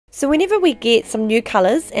So whenever we get some new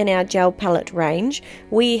colours in our gel palette range,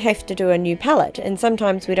 we have to do a new palette, and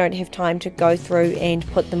sometimes we don't have time to go through and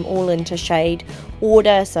put them all into shade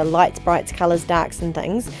order, so lights, brights, colours, darks and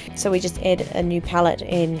things. So we just add a new palette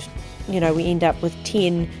and we end up with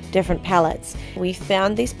 10 different palettes. We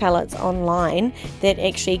found these palettes online that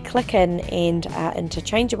actually click in and are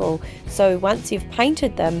interchangeable. So once you've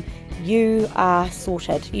painted them, you are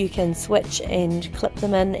sorted. You can switch and clip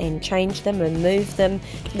them in and change them and move them.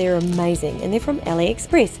 They're amazing, and they're from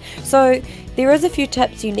AliExpress. So there is a few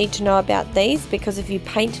tips you need to know about these, because if you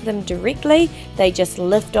paint them directly, they just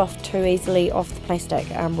lift off too easily off the plastic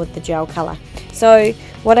with the gel colour. So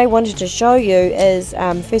what I wanted to show you is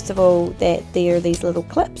first of all that there are these little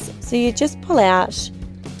clips. So you just pull out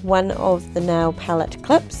one of the nail palette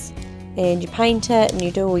clips and you paint it and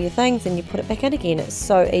you do all your things and you put it back in again. It's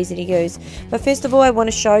so easy to use. But first of all, I want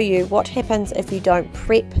to show you what happens if you don't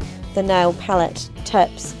prep the nail palette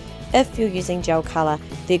tips. If you're using gel colour,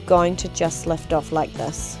 they're going to just lift off like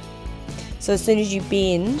this. So as soon as you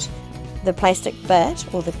bend the plastic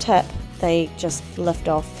bit or the tip, they just lift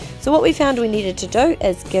off. So what we found we needed to do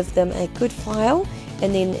is give them a good file,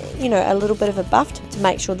 and then a little bit of a buff to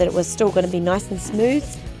make sure that it was still going to be nice and smooth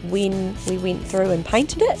when we went through and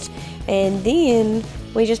painted it. And then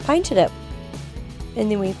we just painted it,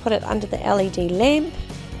 and then we put it under the LED lamp,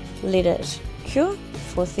 let it cure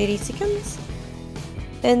for 30 seconds,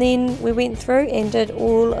 and then we went through and did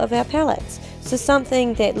all of our palettes. So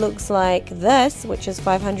something that looks like this, which is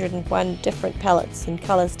 501 different palettes and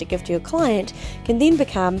colours to give to your client, can then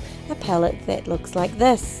become a palette that looks like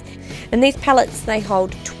this. And these palettes, they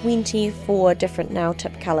hold 24 different nail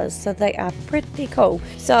tip colours, so they are pretty cool.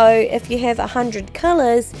 So if you have 100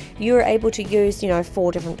 colours, you're able to use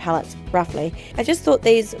 4 different palettes roughly. I just thought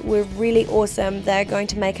these were really awesome. They're going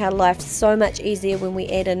to make our life so much easier when we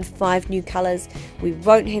add in 5 new colours. We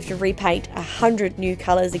won't have to repaint 100 new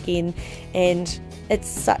colours again, and it's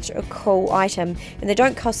such a cool item, and they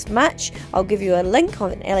don't cost much. I'll give you a link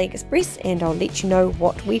on AliExpress and I'll let you know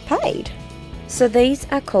what we paid. So these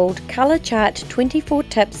are called Colour Chart 24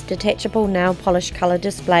 Tips Detachable Nail Polish Colour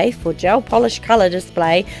Display for Gel Polish Colour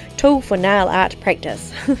Display Tool for Nail Art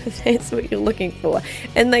Practice. That's what you're looking for.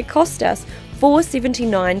 And they cost us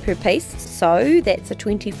 $4.79 per piece, so that's a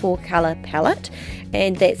 24 colour palette,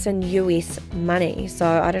 and that's in US money, so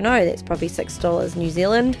I don't know, that's probably $6 New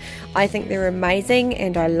Zealand. I think they're amazing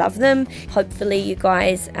and I love them. Hopefully you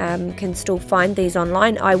guys can still find these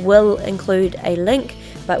online. I will include a link,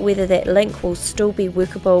 but whether that link will still be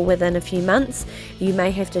workable within a few months, you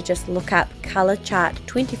may have to just look up Colour Chart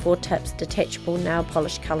 24 Tips Detachable Nail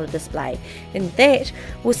Polish Colour Display, and that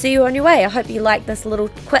will see you on your way. I hope you like this little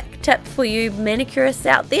quick tip for you manicurists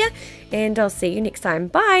out there, and I'll see you next time.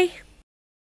 Bye!